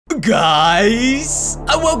Guys,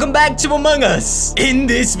 welcome back to Among Us. In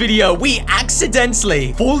this video, we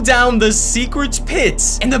accidentally fall down the secret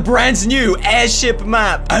pits in the brand new Airship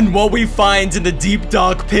map. And what we find in the deep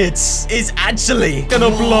dark pits is actually gonna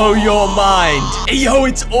blow your mind. Yo,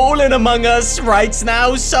 it's all in Among Us right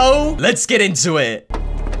now, so let's get into it.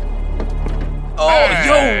 Oh, hey.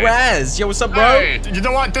 Yo, Raz. Yo, what's up, bro? Hey, you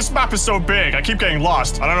know what? This map is so big. I keep getting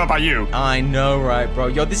lost. I don't know about you. I know, right, bro?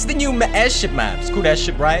 Yo, this is the new Airship map. It's called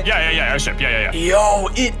Airship, right? Yeah, Airship. Yeah. Yo,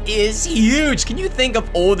 it is huge. Can you think of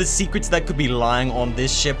all the secrets that could be lying on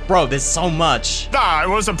this ship? Bro, there's so much. Nah, it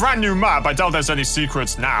was a brand new map. I doubt there's any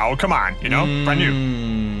secrets now. Come on, you know? Brand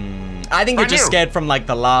new. I think you're just scared from, like,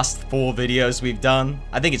 the last 4 videos we've done.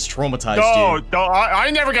 I think it's traumatized you. No,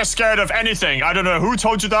 I never get scared of anything. I don't know who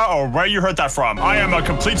told you that or where you heard that from. I am a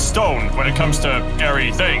complete stone when it comes to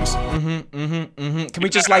scary things. Can we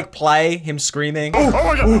just, like, play him screaming? Oh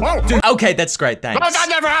my God. Dude. Okay, that's great, thanks. No, that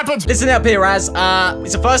never happened. Listen up here, Raz.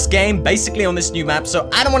 It's the first game, basically, on this new map, so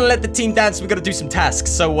I don't want to let the team down, so we gotta do some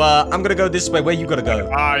tasks. So, I'm gonna go this way. Where you gotta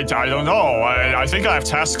go? I don't know. I think I have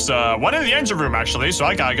tasks, one in the engine room, actually, so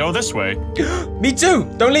I gotta go this way. Me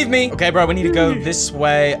too. Don't leave me. Okay, bro, we need to go this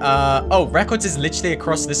way. Oh, records is literally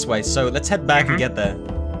across this way, so let's head back and get there.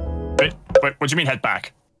 Wait, what do you mean head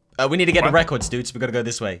back? We need to get the records, dude, so we gotta go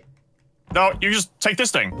this way. No, you just take this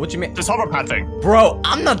thing. What do you mean? This hoverpad thing. Bro,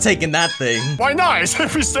 I'm not taking that thing. Why not? It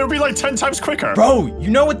would be like 10 times quicker. Bro, you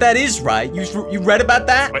know what that is, right? You read about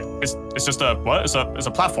that? Wait, it's just a, what? It's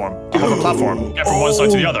a platform. A hover platform. Get from one side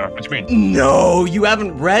to the other. What do you mean? No, you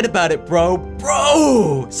haven't read about it, bro.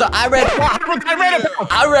 Bro! So I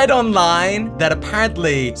read online that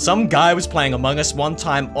apparently some guy was playing Among Us one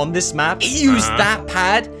time on this map. He used that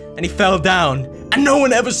pad and he fell down and no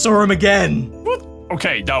one ever saw him again. What?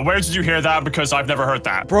 Okay, now where did you hear that? Because I've never heard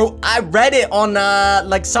that. Bro, I read it on,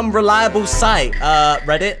 like, some reliable site.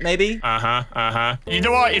 Reddit, maybe? You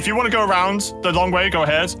know what? If you want to go around the long way, go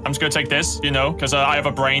ahead. I'm just gonna take this, you know, because I have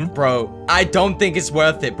a brain. Bro, I don't think it's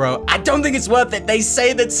worth it, bro. I don't think it's worth it. They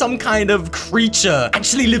say that some kind of creature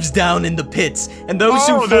actually lives down in the pits. And those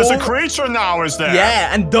who fall... there's a creature now, is there?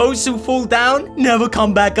 Yeah, and those who fall down never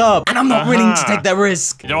come back up. And I'm not willing to take that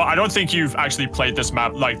risk. You know what? I don't think you've actually played this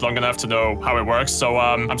map, like, long enough to know how it works. So,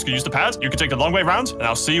 I'm just gonna use the pad. You can take the long way around, and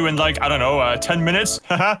I'll see you in, like, I don't know, 10 minutes.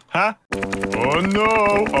 Oh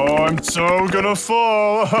no, oh, I'm so gonna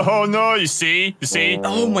fall. Oh no, you see?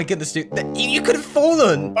 Oh my goodness, dude. You could have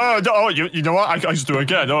fallen. Oh, you know what? I just do it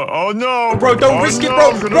again. Oh no. Bro, don't risk it,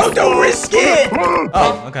 bro. Bro, don't risk it.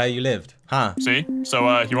 Oh, okay, you lived. Huh. See?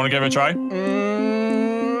 So, you wanna give it a try?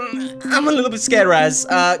 I'm a little bit scared, Raz.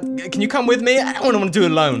 Can you come with me? I don't want to do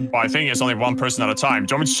it alone. Well, I think it's only one person at a time.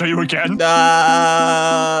 Do you want me to show you again?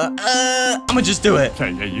 I'm gonna just do it.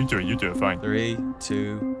 Okay, yeah, you do it, fine. 3,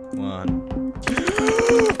 2, 1.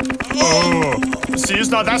 Oh, see, it's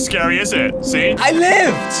not that scary, is it? See? I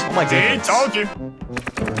lived! Oh my goodness. See, told you.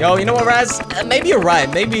 Yo, you know what, Raz? Maybe you're right.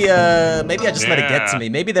 Maybe I just let it get to me.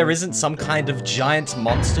 Maybe there isn't some kind of giant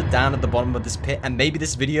monster down at the bottom of this pit, and maybe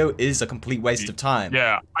this video is a complete waste of time.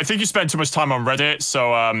 Yeah, I think you spent too much time on Reddit,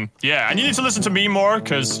 so, yeah. And you need to listen to me more,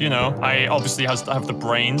 because, you know, I obviously have the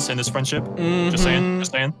brains in this friendship. Just saying.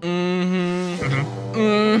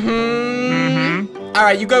 All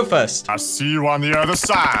right, you go first. I'll see you on the other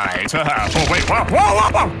side. Oh, wait, whoa.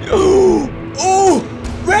 Oh,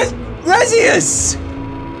 Razius!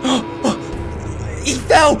 He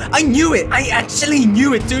fell! I knew it! I actually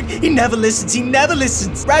knew it, dude! He never listens!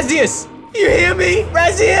 Razius! You hear me?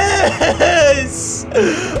 Razius!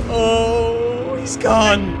 Oh, he's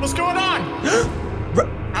gone. Hey, what's going on?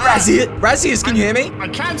 Razius, can you hear me? I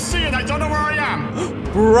can't see it! I don't know where I am!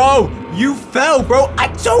 Bro, you fell, bro! I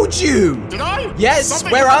told you! Did I? Yes,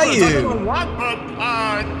 where are you? I don't know what, but,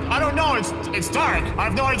 I don't know. It's dark. I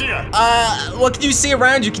have no idea. What can you see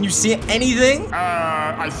around you? Can you see anything?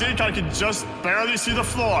 I think I can just barely see the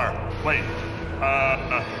floor. Wait,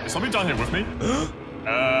 is somebody down here with me?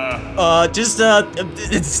 Just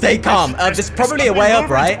stay calm. There's probably a way up,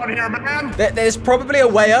 right? Here, man. There's probably a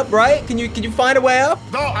way up, right? Can you find a way up?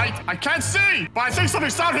 No, I can't see, but I think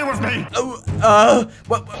something's down here with me.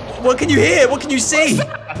 What can you hear? What can you see?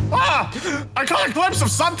 I caught a glimpse of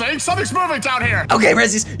something. Something's moving down here. Okay,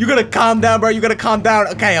 Rezis, you gotta calm down, bro. You gotta calm down.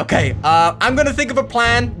 Okay. I'm gonna think of a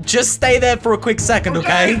plan. Just stay there for a quick second,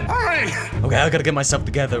 okay? All right. Okay, I gotta get myself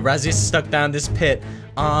together. Rezis is stuck down this pit.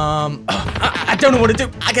 I don't know what to do.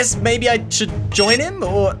 I guess maybe I should join him,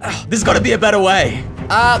 or there's gotta be a better way.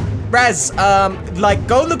 Raz, like,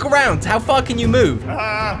 go look around. How far can you move?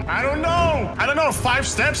 I don't know. I don't know, 5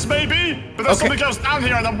 steps maybe? But there's something else down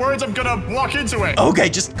here and I'm worried I'm gonna walk into it. Okay,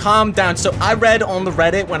 just calm down. So I read on the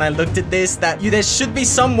Reddit when I looked at this that there should be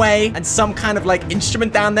some way and some kind of like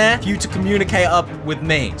instrument down there for you to communicate up with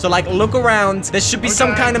me. So like look around. There should be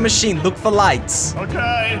some kind of machine. Look for lights.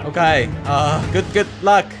 Okay. Okay. Good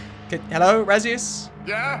luck. Hello, Razius?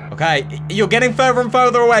 Yeah? Okay, you're getting further and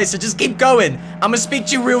further away, so just keep going. I'm gonna speak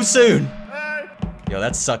to you real soon. Yo,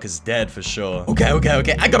 that sucker's dead for sure.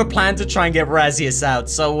 Okay. I got a plan to try and get Razius out.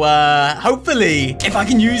 So, hopefully, if I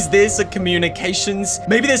can use this at communications,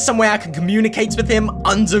 maybe there's some way I can communicate with him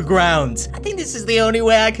underground. I think this is the only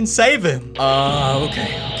way I can save him.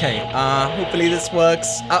 Okay. Hopefully this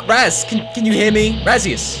works. Raz, can you hear me?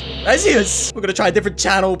 Razius. We're gonna try a different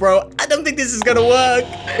channel, bro. I don't think this is gonna work.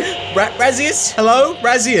 Razius? Hello?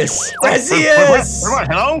 Razius? Wait,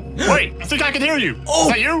 hello? Wait, I think I can hear you. Is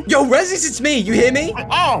that you? Yo, Razius, it's me. You hear me?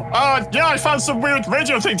 Yeah, I found some weird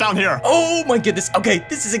radio thing down here. Oh my goodness. Okay,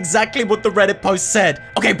 this is exactly what the Reddit post said.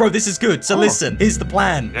 Okay, bro, this is good. So listen, here's the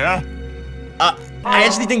plan. Yeah? I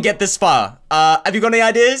actually didn't get this far. Have you got any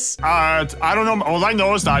ideas? I don't know. All I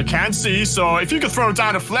know is that I can't see, so if you could throw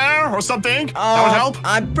down a flare or something, that would help.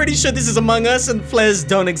 I'm pretty sure this is Among Us and flares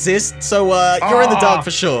don't exist, so you're in the dark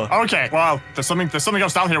for sure. Okay, well, there's something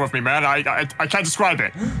else down here with me, man. I can't describe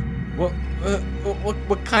it. What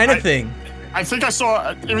kind of thing? I think I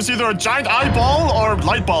saw, it was either a giant eyeball or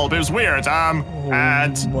light bulb. It was weird.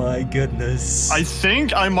 And my goodness. I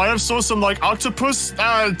think I might have saw some like octopus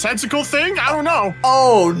tentacle thing. I don't know.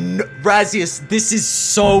 Oh, no. Razius, this is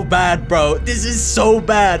so bad, bro. This is so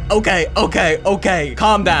bad. Okay.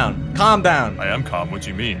 Calm down. I am calm. What do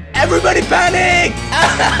you mean? Everybody panic!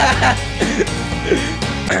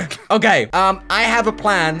 Okay, I have a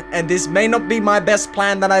plan, and this may not be my best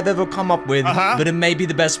plan that I've ever come up with, but it may be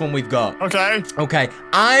the best one we've got. Okay,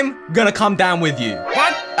 I'm gonna come down with you.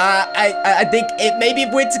 What? I think maybe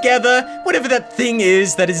if we're together, whatever that thing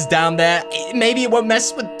is that is down there, maybe it won't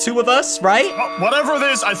mess with 2 of us, right? Whatever it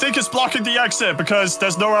is, I think it's blocking the exit because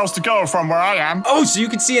there's nowhere else to go from where I am. Oh, so you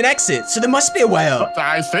can see an exit, so there must be a way up.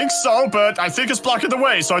 I think so, but I think it's blocking the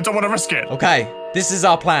way, so I don't want to risk it. Okay. This is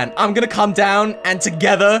our plan. I'm gonna come down, and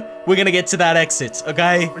together, we're gonna get to that exit,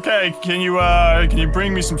 okay? Okay, can you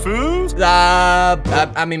bring me some food?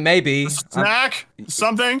 I mean, maybe. A snack?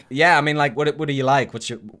 Something? Yeah, I mean, like, what do you like? What's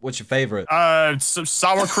your favorite?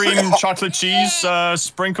 Sour cream, chocolate cheese,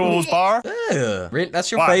 sprinkles bar. Really?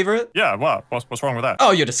 That's your favorite? Yeah, what? What's wrong with that?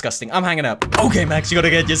 Oh, you're disgusting. I'm hanging up. Okay, Max, you gotta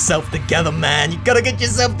get yourself together, man. You gotta get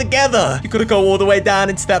yourself together. You gotta go all the way down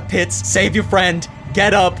into that pit, save your friend,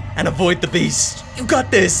 get up, and avoid the beast. You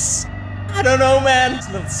got this. I don't know, man. It's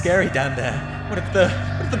a little scary down there. What if the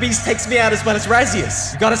beast takes me out as well as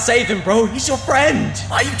Razius? You gotta save him, bro. He's your friend.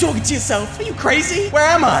 Why are you talking to yourself? Are you crazy? Where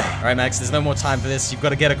am I? All right, Max, there's no more time for this. You've got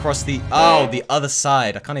to get across the other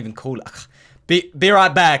side. I can't even call it. Be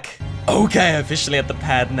right back. Okay, officially at the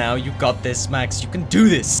pad now. You got this, Max. You can do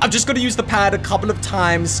this. I've just got to use the pad a couple of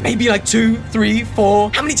times. Maybe like 2, 3,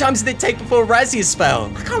 4. How many times did it take before Razius fell?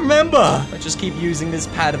 I can't remember. If I just keep using this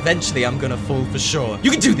pad, eventually I'm gonna fall for sure. You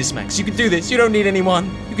can do this, Max. You can do this. You don't need anyone.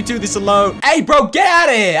 You can do this alone. Hey, bro, get out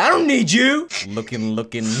of here. I don't need you. Looking.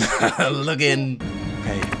 Okay,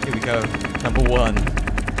 here we go. Number 1.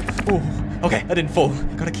 Ooh. Okay, I didn't fall.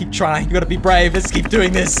 Gotta keep trying. You gotta be brave. Let's keep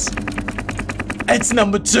doing this. It's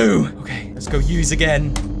number 2. Okay, let's go use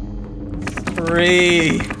again.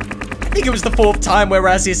 3. I think it was the 4th time where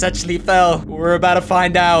Razius actually fell. We're about to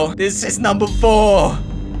find out. This is number 4.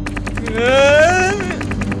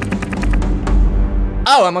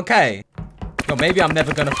 Oh, I'm okay. Or maybe I'm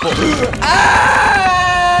never gonna fall.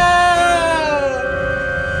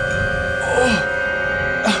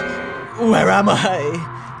 Where am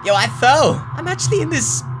I? Yo, I fell. I'm actually in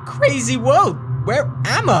this crazy world. Where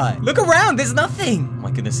am I? Look around, there's nothing. Oh my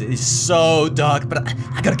goodness, it is so dark, but I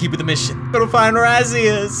gotta keep with the mission. Gotta find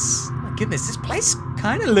Razius. Oh my goodness, this place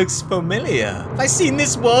kind of looks familiar. Have I seen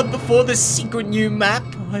this world before, this secret new map?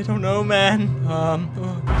 I don't know, man. Oh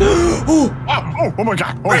my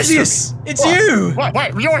god. Razius, it's you.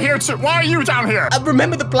 Wait, you're here too. Why are you down here? I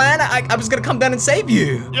remember the plan. I was gonna come down and save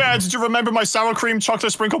you. Yeah, did you remember my sour cream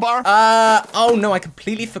chocolate sprinkle bar? Oh no, I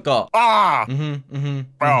completely forgot. Well,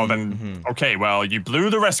 then, okay, well, you blew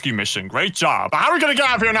the rescue mission. Great job. But how are we gonna get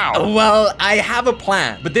out of here now? Well, I have a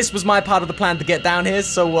plan, but this was my part of the plan to get down here,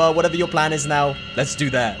 so whatever your plan is now, let's do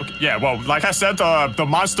that. Okay, yeah, well, like I said, the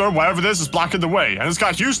monster, whatever this, is blocking the way, and it's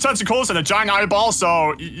got huge tentacles and a giant eyeball,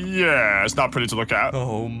 so yeah, it's not pretty to look at.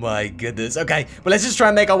 Oh my goodness. Okay, well, let's just try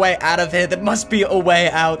and make our way out of here. There must be a way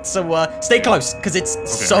out, so stay close, because it's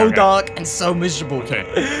so dark and so miserable. Okay,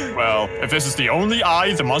 well, if this is the only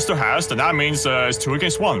eye the monster has, then that means it's 2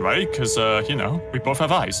 against 1, right? Because, you know, we both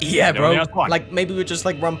have eyes. Yeah, bro. Like, maybe we'll just,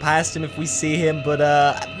 like, run past him if we see him, but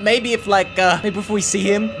maybe if, like, maybe if we see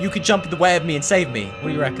him, you could jump in the way of me and save me. What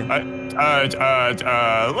do you reckon? Let's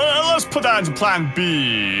put that into plan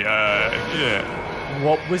B. Yeah.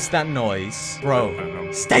 What was that noise?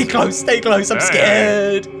 Bro, stay close, I'm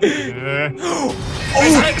scared.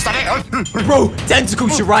 Bro,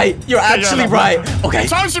 tentacles, you're right. You're actually right. Okay. I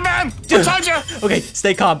told you, man. I told you. Okay,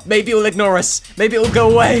 stay calm. Maybe it'll ignore us. Maybe it'll go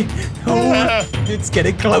away. Oh, it's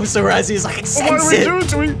getting closer, Razzius. I can sense it. What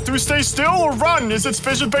do we do? Do we stay still or run? Is its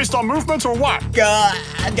vision based on movement or what? God,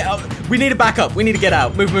 we need to back up. We need to get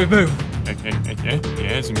out. Move.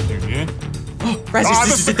 Oh, Razzius,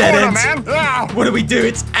 this is a dead end. Man. What do we do?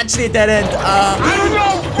 It's actually a dead end. I don't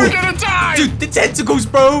know. We're gonna die. Dude, the tentacles,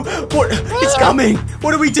 bro. What? It's coming.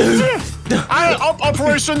 What do we do?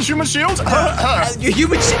 Operation Human Shield.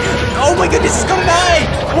 Human shield. Oh my goodness, it's coming by.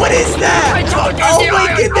 What is that? Oh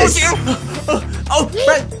my goodness. Oh,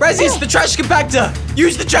 Razzius, the trash compactor.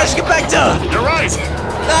 Use the trash compactor. You're right.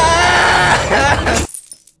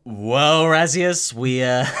 Well, Razzius, we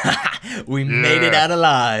made it out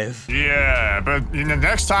alive. Yeah, but in the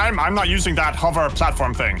next time, I'm not using that hover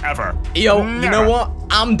platform thing, ever. Yo, you know what?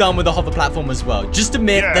 I'm done with the hover platform as well. Just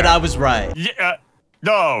admit that I was right. Yeah,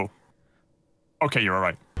 no. Okay, you're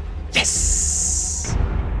right. Yes!